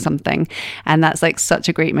always learning something. And that's such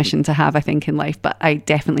a great mission to have, I think, in life. But I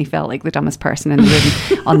definitely felt like the dumbest person in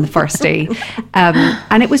the room on the first day.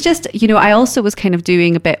 And it was just, I also was kind of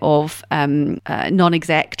doing a bit of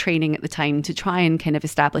non-exec training at the time to try and kind of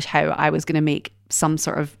establish how I was going to make some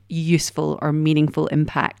sort of useful or meaningful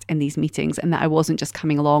impact in these meetings, and that I wasn't just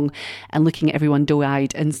coming along and looking at everyone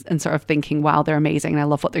doe-eyed and sort of thinking, wow, they're amazing and I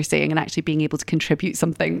love what they're saying, and actually being able to contribute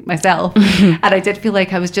something myself. And I did feel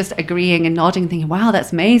like I was just agreeing and nodding, thinking, wow,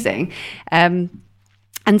 that's amazing. And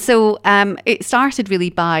so it started really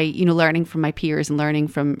by, learning from my peers and learning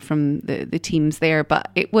from the teams there.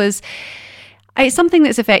 But it's something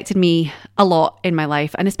that's affected me a lot in my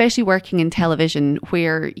life, and especially working in television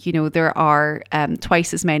where, there are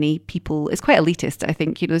twice as many people. It's quite elitist, I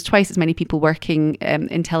think. There's twice as many people working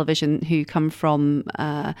in television who come from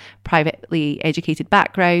privately educated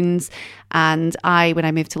backgrounds. And when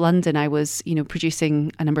I moved to London, I was,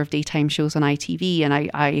 producing a number of daytime shows on ITV, and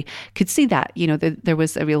I could see that, there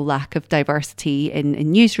was a real lack of diversity in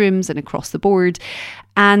newsrooms and across the board.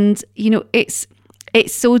 And,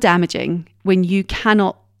 it's so damaging when you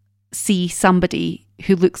cannot see somebody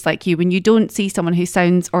who looks like you, when you don't see someone who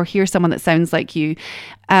sounds or hear someone that sounds like you.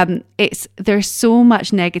 There's so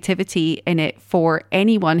much negativity in it for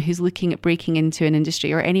anyone who's looking at breaking into an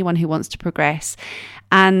industry or anyone who wants to progress.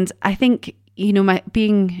 And I think,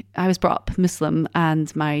 I was brought up Muslim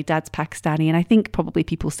and my dad's Pakistani, and I think probably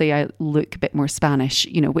people say I look a bit more Spanish,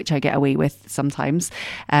 which I get away with sometimes.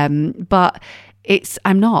 But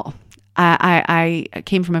I'm not. I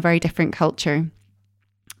came from a very different culture,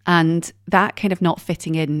 and that kind of not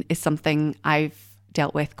fitting in is something I've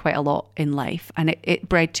dealt with quite a lot in life, and it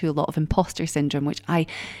bred to a lot of imposter syndrome, which I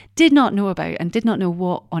did not know about and did not know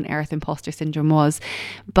what on earth imposter syndrome was.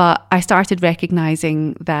 But I started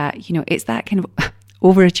recognizing that, it's that kind of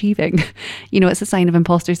overachieving. It's a sign of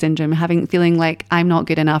imposter syndrome, feeling like I'm not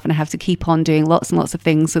good enough and I have to keep on doing lots and lots of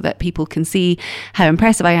things so that people can see how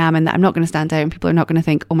impressive I am and that I'm not going to stand out and people are not going to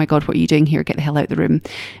think, oh my God, what are you doing here? Get the hell out of the room.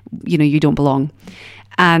 You don't belong.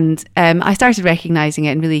 And I started recognizing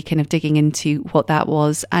it and really kind of digging into what that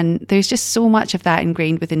was. And there's just so much of that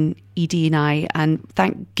ingrained within ED&I, and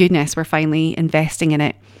thank goodness we're finally investing in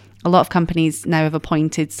it. A lot of companies now have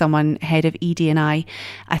appointed someone head of ED&I.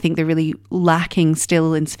 I think they're really lacking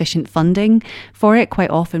still insufficient funding for it.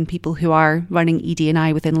 Quite often people who are running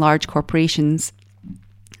ED&I within large corporations,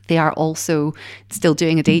 they are also still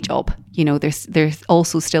doing a day job. They're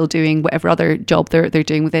also still doing whatever other job they're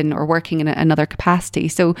doing within or working in another capacity.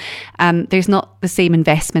 So there's not the same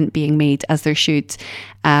investment being made as there should.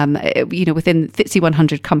 Within FTSE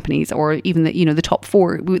 100 companies, or even the top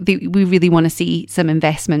 4, we really want to see some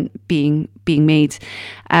investment being made.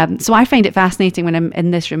 So I find it fascinating when I'm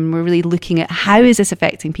in this room and we're really looking at how is this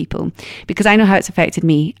affecting people, because I know how it's affected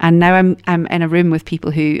me, and now I'm in a room with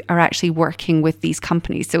people who are actually working with these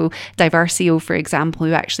companies. So Diversio, for example,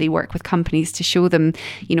 who actually work with companies to show them,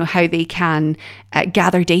 how they can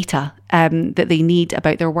gather data that they need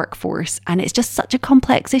about their workforce. And it's just such a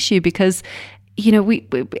complex issue because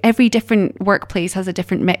every different workplace has a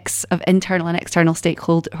different mix of internal and external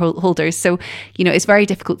stakeholders. So, it's very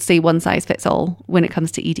difficult to say one size fits all when it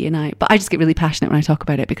comes to ED&I. But I just get really passionate when I talk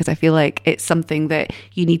about it because I feel like it's something that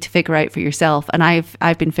you need to figure out for yourself. And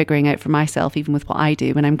I've been figuring out for myself, even with what I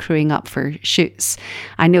do when I'm crewing up for shoots.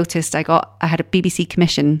 I noticed I had a BBC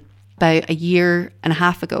commission about a year and a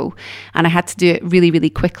half ago, and I had to do it really, really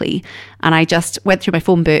quickly. And I just went through my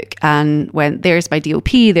phone book and went, there's my DOP,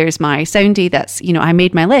 there's my soundie, that's, I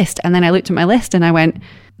made my list. And then I looked at my list and I went,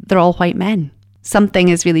 they're all white men. Something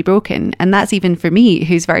is really broken. And that's even for me,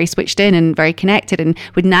 who's very switched in and very connected and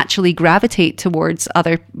would naturally gravitate towards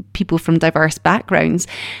other people from diverse backgrounds.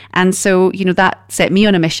 And so, that set me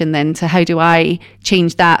on a mission then to how do I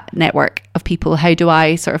change that network of people? How do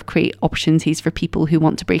I sort of create opportunities for people who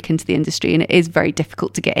want to break into the industry? And it is very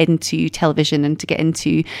difficult to get into television and to get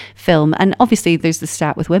into film. And obviously there's the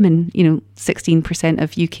stat with women, 16%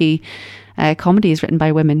 of UK comedy is written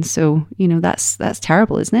by women. So, that's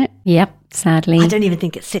terrible, isn't it? Yep, sadly. I don't even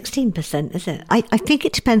think it's 16%, is it? I think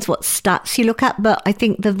it depends what stats you look at, but I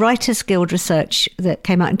think the Writers Guild research that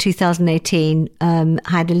came out in 2018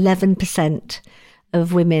 had 11%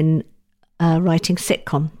 of women writing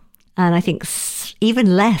sitcom. And I think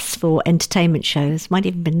even less for entertainment shows, might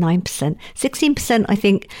even been 9%. 16%, I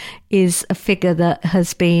think, is a figure that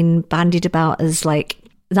has been bandied about as like,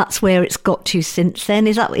 that's where it's got to since then.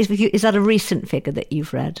 Is that a recent figure that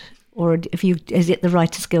you've read? Or is it the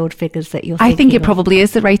Writers Guild figures that you're thinking I think it of? Probably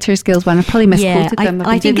is the Writers Guild one. I've probably misquoted them.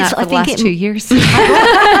 I've been doing that for the last 2 years. Well,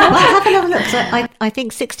 have another look. So I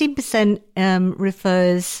think 16%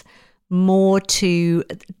 refers more to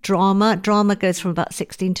drama. Drama goes from about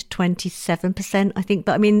 16 to 27%, I think.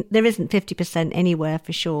 But I mean, there isn't 50% anywhere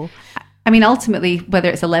for sure. I mean, ultimately,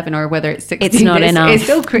 whether it's 11 or whether it's 16, it's not enough. It's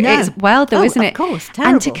still it's wild, though, isn't it? Of course,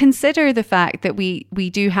 terrible. And to consider the fact that we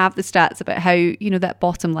do have the stats about how, that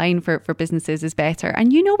bottom line for businesses is better.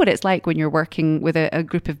 And you know what it's like when you're working with a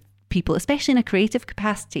group of people, especially in a creative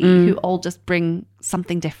capacity, who all just bring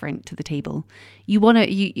something different to the table.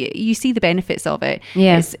 You see the benefits of it.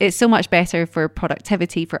 Yeah. It's so much better for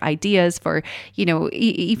productivity, for ideas, for,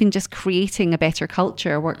 even just creating a better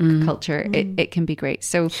culture, work culture. It can be great.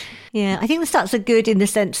 So yeah, I think the stats are good in the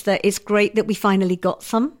sense that it's great that we finally got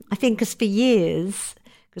some. I think because for years,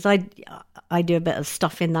 because I do a bit of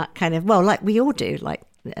stuff in that kind of, well, like we all do, like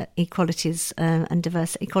equalities and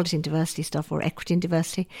diversity stuff, or equity and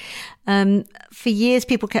diversity. For years,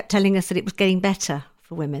 people kept telling us that it was getting better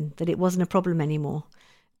for women, that it wasn't a problem anymore.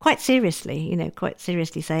 Quite seriously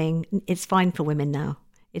saying it's fine for women now.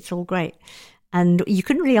 It's all great. And you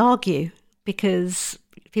couldn't really argue, because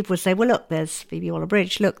people would say, well, look, there's Phoebe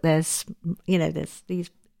Waller-Bridge. Look, there's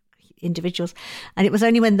these individuals. And it was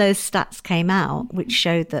only when those stats came out, which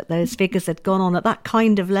showed that those figures had gone on at that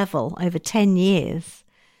kind of level over 10 years,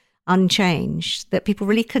 unchanged, that people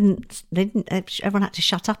really everyone had to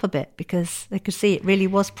shut up a bit, because they could see it really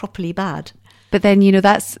was properly bad. But then,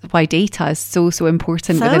 that's why data is so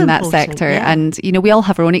important within that sector. Yeah. And, we all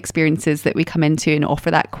have our own experiences that we come into and offer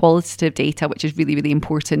that qualitative data, which is really, really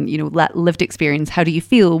important. That lived experience. How do you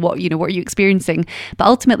feel? What are you experiencing? But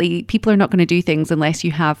ultimately, people are not going to do things unless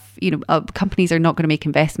you have, companies are not going to make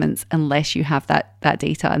investments unless you have that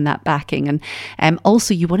data and that backing. And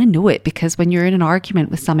also, you want to know it, because when you're in an argument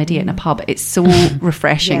with some idiot in a pub, it's so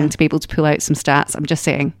refreshing to be able to pull out some stats. I'm just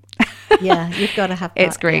saying. Yeah, you've got to have that.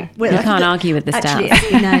 It's great. Yeah. Well, you can't argue with the stats.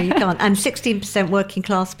 Actually, no, you can't. And 16% working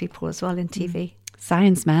class people as well in TV.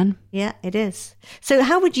 Science, man. Yeah, it is. So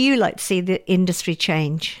how would you like to see the industry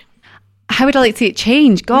change? How would I like to see it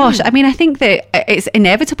change? Gosh, I mean, I think that it's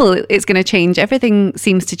inevitable. It's going to change. Everything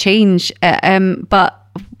seems to change. But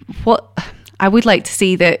what I would like to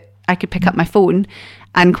see, that I could pick up my phone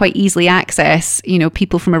and quite easily access,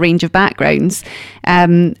 people from a range of backgrounds.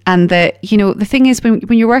 And that, the thing is, when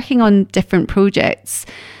you're working on different projects,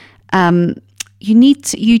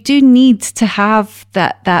 you do need to have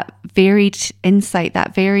that varied insight,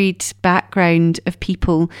 that varied background of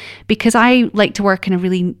people, because I like to work in a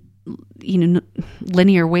really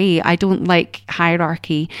linear way. I don't like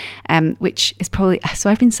hierarchy, which is probably, so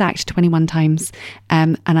I've been sacked 21 times,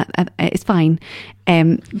 and it's fine.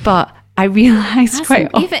 But I realised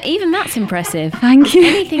even that's impressive. Thank you.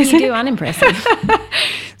 Anything you do unimpressive.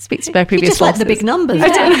 Speaks to my previous You just like the big numbers.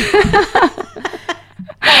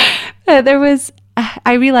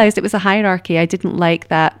 I realised it was a hierarchy. I didn't like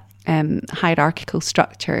that hierarchical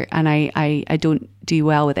structure, and I don't do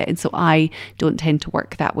well with it, and so I don't tend to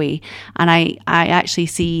work that way. And I actually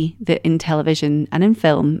see that in television and in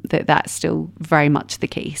film that's still very much the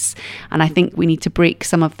case, and I think we need to break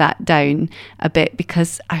some of that down a bit,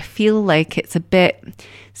 because I feel like it's a bit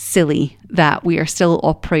silly that we are still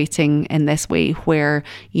operating in this way, where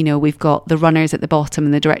we've got the runners at the bottom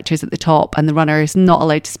and the directors at the top, and the runners not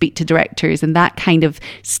allowed to speak to directors, and that kind of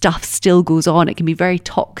stuff still goes on. It can be very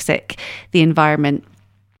toxic, the environment.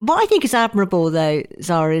 What I think is admirable, though,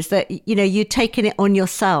 Zara, is that you're taking it on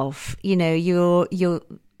yourself. You're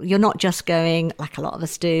not just going, like a lot of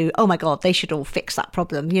us do, oh my God, they should all fix that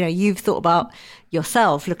problem. You've thought about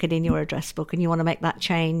yourself, looking in your address book, and you want to make that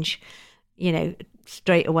change,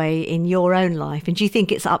 straight away in your own life. And do you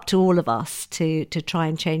think it's up to all of us to try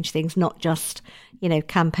and change things, not just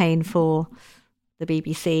campaign for the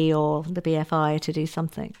BBC or the BFI to do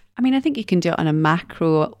something? I mean, I think you can do it on a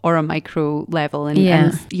macro or a micro level, and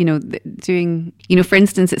doing, for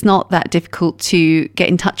instance, it's not that difficult to get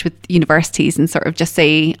in touch with universities and sort of just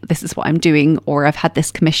say, this is what I'm doing, or I've had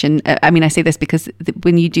this commission. I mean, I say this because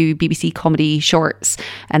when you do BBC comedy shorts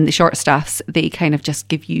and the short staffs, they kind of just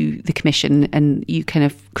give you the commission and you kind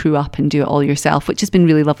of crew up and do it all yourself, which has been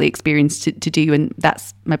really lovely experience to do. And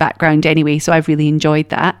that's my background anyway, so I've really enjoyed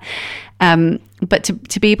that. But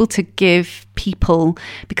to be able to give people,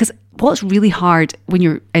 because what's really hard when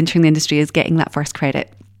you're entering the industry is getting that first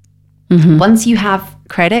credit. Mm-hmm. Once you have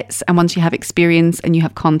credits and once you have experience and you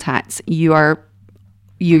have contacts, you're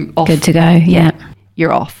off. Good to go. Yeah.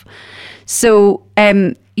 You're off. So,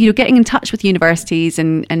 getting in touch with universities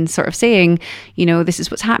and sort of saying, this is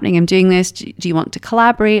what's happening, I'm doing this, do you want to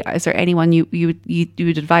collaborate? Is there anyone you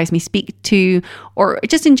would advise me speak to? Or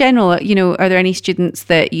just in general, are there any students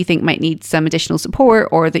that you think might need some additional support,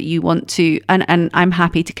 or that you want to, and I'm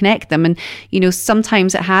happy to connect them. And,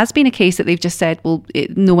 sometimes it has been a case that they've just said, well,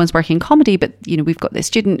 no one's working in comedy, but, we've got this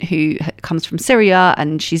student who comes from Syria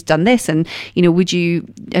and she's done this. And, I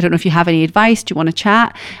don't know if you have any advice, do you want to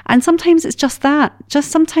chat? And sometimes it's just that,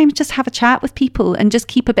 sometimes just have a chat with people and just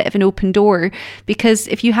keep a bit of an open door, because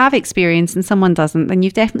if you have experience and someone doesn't, then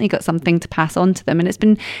you've definitely got something to pass on to them.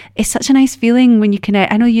 And it's such a nice feeling when you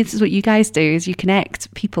connect. I know this is what you guys do, is you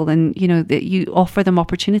connect people and, that you offer them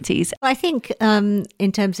opportunities. I think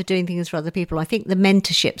in terms of doing things for other people, I think the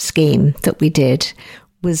mentorship scheme that we did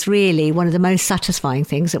was really one of the most satisfying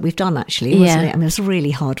things that we've done, actually, wasn't it? I mean, it was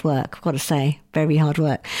really hard work, I've got to say, very hard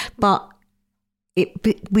work. But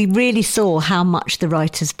we really saw how much the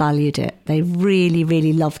writers valued it. They really,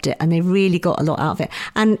 really loved it, and they really got a lot out of it.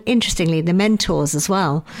 And interestingly, the mentors as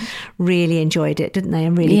well really enjoyed it, didn't they?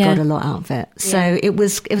 And really got a lot out of it. So it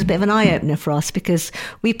was a bit of an eye-opener for us, because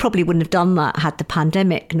we probably wouldn't have done that had the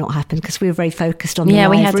pandemic not happened, because we were very focused on the live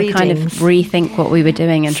we had readings. to kind of rethink what we were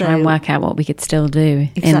doing and try and work out what we could still do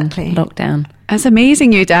in lockdown. It's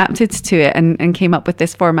amazing you adapted to it and came up with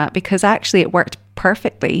this format, because actually it worked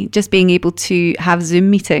perfectly. Just being able to have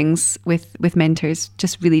Zoom meetings with mentors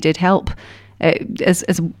just really did help.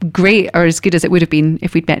 As great or as good as it would have been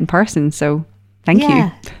if we'd met in person. So thank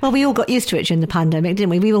you. Well, we all got used to it during the pandemic,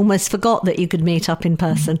 didn't we? We almost forgot that you could meet up in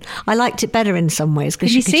person. I liked it better in some ways. Can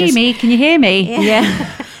you see me? Can you hear me?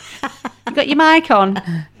 Yeah. You got your mic on?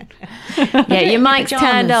 Your mic's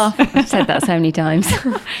turned off. I've said that so many times.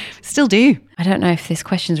 Still do. I don't know if this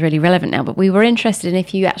question's really relevant now, but we were interested in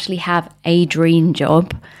if you actually have a dream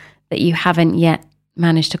job that you haven't yet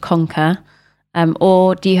managed to conquer,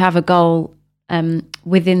 or do you have a goal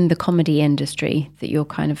within the comedy industry that you're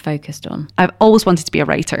kind of focused on? I've always wanted to be a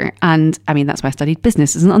writer, and I mean, that's why I studied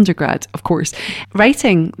business as an undergrad, of course.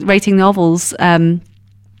 Writing novels.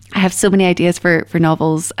 I have so many ideas for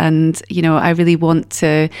novels, and I really want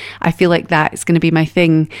to. I feel like that is going to be my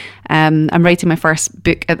thing. I'm writing my first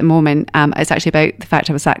book at the moment. It's actually about the fact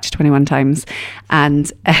I was sacked 21 times,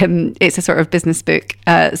 and it's a sort of business book.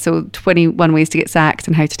 So 21 ways to get sacked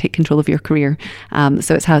and how to take control of your career.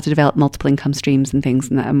 So it's how to develop multiple income streams and things,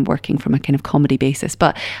 and that I'm working from a kind of comedy basis.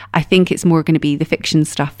 But I think it's more going to be the fiction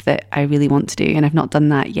stuff that I really want to do, and I've not done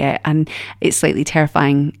that yet. And it's slightly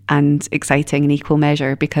terrifying and exciting in equal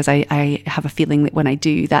measure, because I have a feeling that when I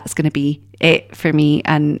do, that's going to be it for me.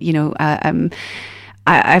 And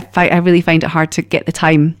I really find it hard to get the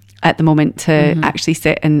time at the moment to actually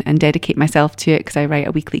sit and dedicate myself to it, because I write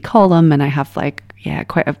a weekly column and I have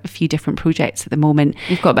quite a few different projects at the moment.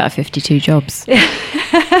 You've got about 52 jobs.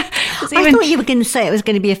 I thought you were going to say it was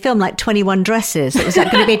going to be a film like 21 Dresses. It was going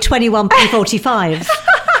to be 21 P45s.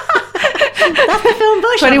 That's the film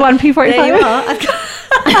version. 21 P45. There you are.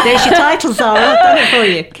 There's your title, Zara. I've done it for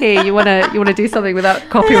you. Okay, you wanna do something without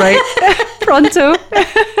copyright? Pronto.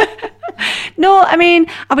 No, I mean,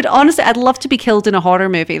 I'd love to be killed in a horror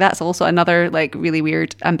movie. That's also another really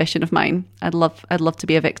weird ambition of mine. I'd love to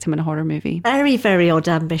be a victim in a horror movie. Very, very odd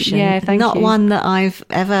ambition. Yeah, thank you. Not one that I've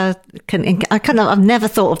ever I've never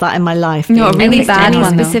thought of that in my life. No, a really bad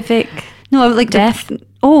one. Specific. No, like death.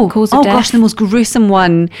 Cause of death. Gosh, the most gruesome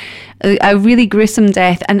one. A really gruesome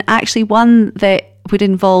death, and actually one that would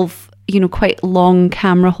involve, quite long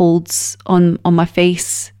camera holds on my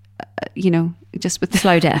face, just with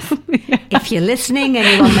slow death. If you're listening,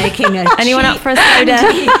 anyone making anyone up for a slow death?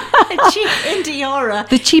 A cheap indie horror.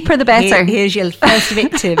 The cheaper the better. Here's your first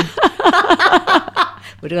victim.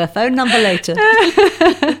 We'll do a phone number later.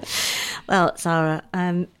 Well, Zara,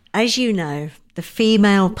 as you know, the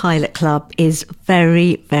Female Pilot Club is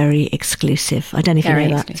very, very exclusive. I don't know if you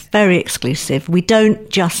know that. It's very exclusive. We don't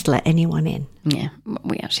just let anyone in. Yeah,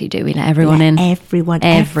 we actually do. We let everyone in. Everyone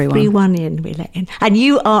in. We let in. And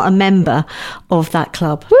you are a member of that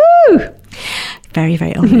club. Woo! Very,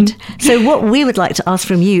 very honoured. So what we would like to ask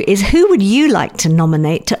from you is, who would you like to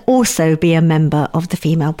nominate to also be a member of the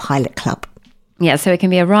Female Pilot Club? Yeah, so it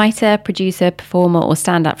can be a writer, producer, performer, or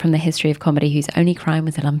stand-up from the history of comedy whose only crime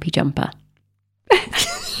was a lumpy jumper.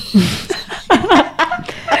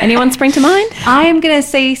 Anyone spring to mind? I am going to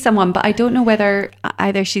say someone, but I don't know whether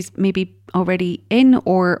either she's maybe already in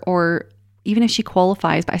or even if she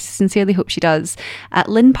qualifies, but I sincerely hope she does.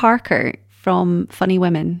 Lynn Parker from Funny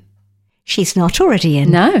Women. She's not already in.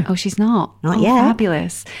 No. Oh, she's not. Not yet.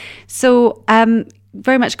 Fabulous. So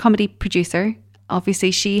very much comedy producer.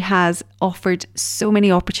 obviously she has offered so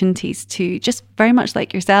many opportunities to, just very much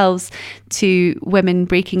like yourselves, to women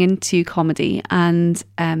breaking into comedy. And,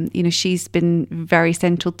 she's been very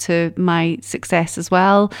central to my success as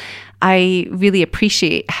well. I really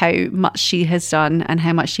appreciate how much she has done and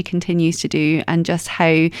how much she continues to do, and just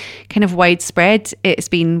how kind of widespread it's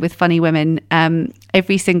been with Funny Women.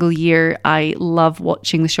 Every single year, I love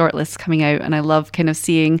watching the shortlists coming out, and I love kind of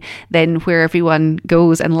seeing then where everyone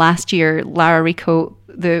goes. And last year, Lara Rico,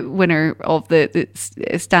 the winner of the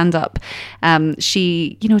stand-up,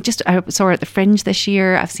 she, I saw her at the Fringe this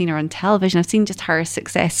year. I've seen her on television. I've seen just her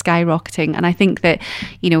success skyrocketing. And I think that,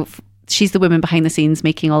 she's the woman behind the scenes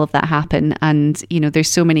making all of that happen. And, there's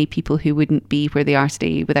so many people who wouldn't be where they are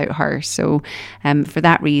today without her. So for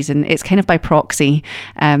that reason, it's kind of by proxy.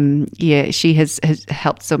 She has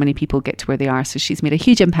helped so many people get to where they are. So she's made a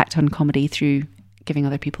huge impact on comedy through giving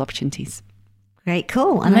other people opportunities. Great,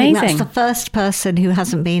 cool. And Amazing. I think that's the first person who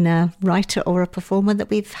hasn't been a writer or a performer that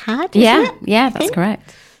we've had, isn't it? Yeah, that's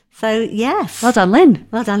correct. So, yes. Well done, Lynn.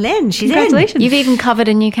 Well done, Lynn. She's Congratulations. in. You've even covered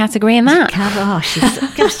a new category in that.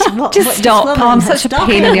 Just stop, Pam. Such a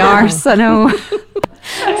pain in the arse, I know.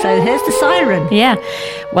 So here's the siren. Yeah.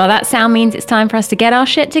 Well, that sound means it's time for us to get our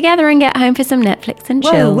shit together and get home for some Netflix and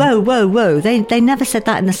chill. Whoa. They never said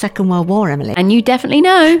that in the Second World War, Emily. And you definitely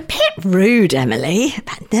know. Bit rude, Emily.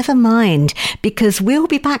 But never mind, because we'll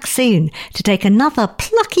be back soon to take another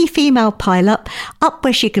plucky female pilot up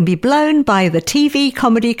where she can be blown by the TV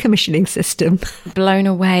comedy commissioning system. Blown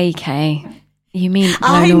away, Kay. You mean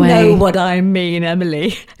blown away? I know what I mean,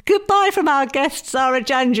 Emily. Goodbye from our guest, Zara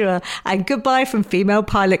Janjua, and goodbye from Female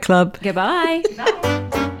Pilot Club. Goodbye.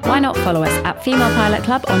 Why not follow us at Female Pilot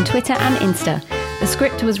Club on Twitter and Insta? The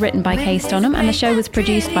script was written by Kay Stonham and the show was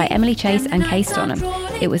produced by Emily Chase and Kay Stonham.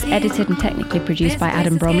 It was edited and technically produced by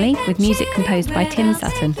Adam Bromley, with music composed by Tim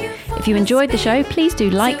Sutton. If you enjoyed the show, please do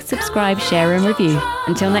like, subscribe, share and review.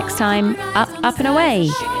 Until next time, up and away.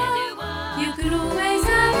 You can always